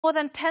More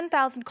than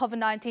 10,000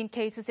 COVID-19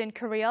 cases in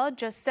Korea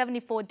just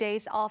 74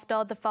 days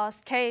after the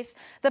first case.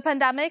 The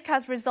pandemic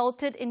has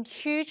resulted in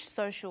huge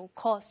social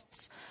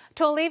costs.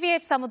 To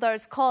alleviate some of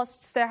those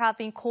costs, there have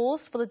been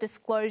calls for the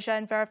disclosure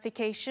and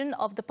verification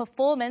of the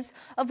performance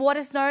of what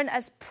is known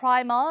as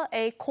primer,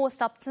 a core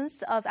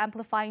substance of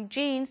amplifying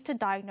genes to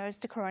diagnose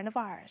the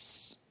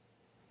coronavirus.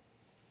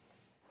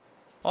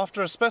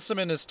 After a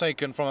specimen is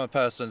taken from a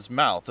person's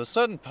mouth, a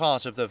certain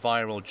part of the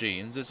viral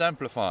genes is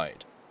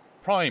amplified.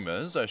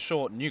 Primers, a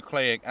short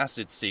nucleic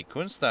acid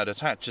sequence that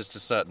attaches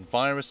to certain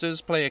viruses,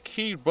 play a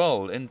key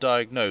role in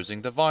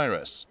diagnosing the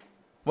virus.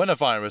 When a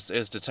virus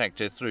is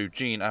detected through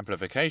gene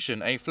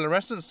amplification, a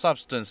fluorescent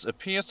substance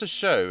appears to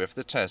show if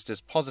the test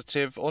is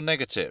positive or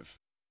negative.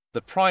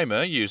 The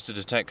primer used to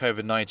detect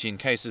COVID-19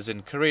 cases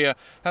in Korea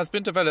has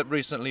been developed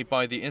recently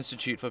by the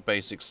Institute for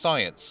Basic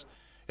Science.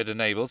 It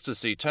enables to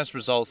see test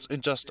results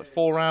in just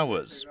 4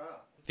 hours.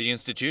 The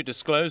institute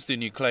disclosed the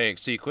nucleic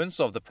sequence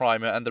of the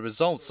primer and the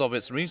results of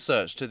its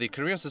research to the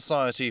Korea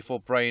Society for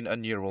Brain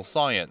and Neural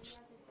Science.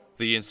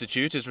 The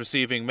institute is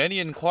receiving many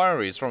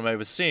inquiries from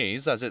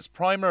overseas as its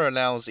primer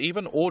allows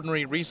even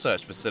ordinary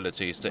research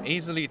facilities to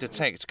easily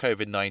detect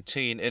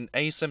COVID-19 in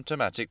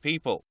asymptomatic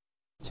people.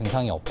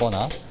 증상이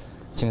없거나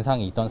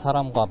증상이 있던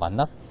사람과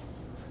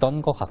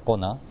만났던 것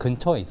같거나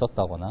근처에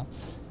있었다거나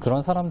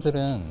그런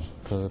사람들은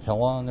그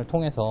병원을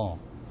통해서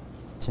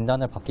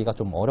진단을 받기가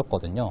좀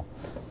어렵거든요.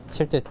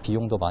 실제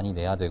비용도 많이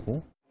내야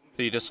되고.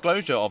 The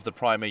disclosure of the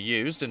primer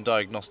used in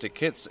diagnostic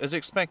kits is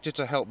expected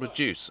to help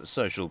reduce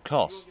social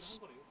costs.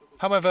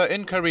 However,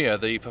 in Korea,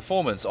 the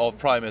performance of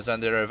primers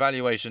and their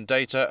evaluation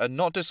data are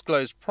not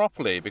disclosed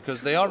properly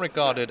because they are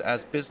regarded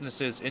as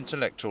businesses'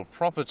 intellectual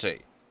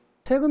property.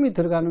 세금이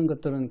들어가는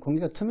것들은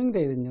공개가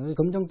투명되어야 되거든요.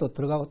 검증도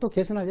들어가고 또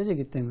개선할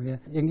예정이기 때문에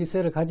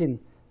연기세를 가진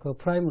그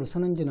프라임으로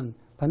쓰는지는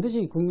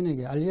반드시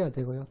국민에게 알려야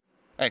되고요.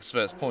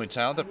 Experts point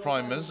out that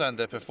primers and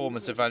their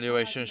performance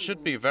evaluation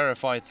should be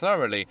verified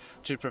thoroughly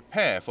to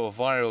prepare for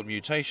viral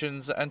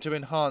mutations and to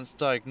enhance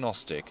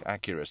diagnostic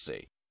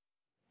accuracy.